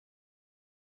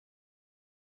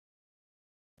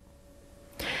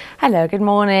Hello, good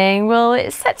morning. Well,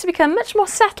 it's set to become much more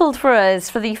settled for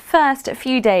us for the first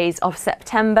few days of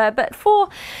September, but for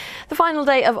the final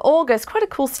day of August, quite a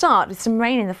cool start with some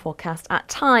rain in the forecast at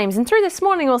times. And through this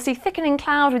morning, we'll see thickening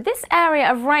cloud with this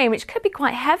area of rain, which could be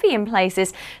quite heavy in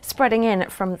places, spreading in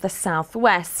from the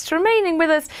southwest, remaining with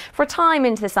us for a time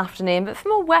into this afternoon. But for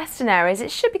more western areas,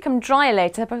 it should become drier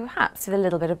later, perhaps with a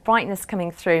little bit of brightness coming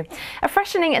through. A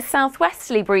freshening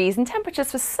southwesterly breeze and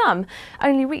temperatures for some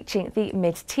only reaching the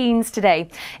mid-teens today.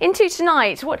 Into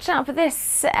tonight, watch out for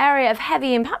this area of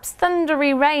heavy and perhaps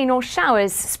thundery rain or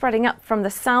showers spreading up from the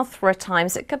south for a time,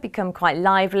 so it could become quite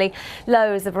lively.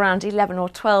 Lows of around 11 or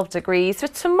 12 degrees. For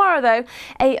tomorrow though,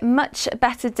 a much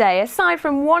better day. Aside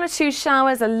from one or two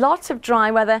showers, a lot of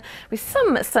dry weather with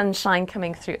some sunshine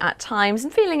coming through at times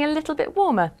and feeling a little bit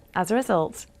warmer as a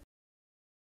result.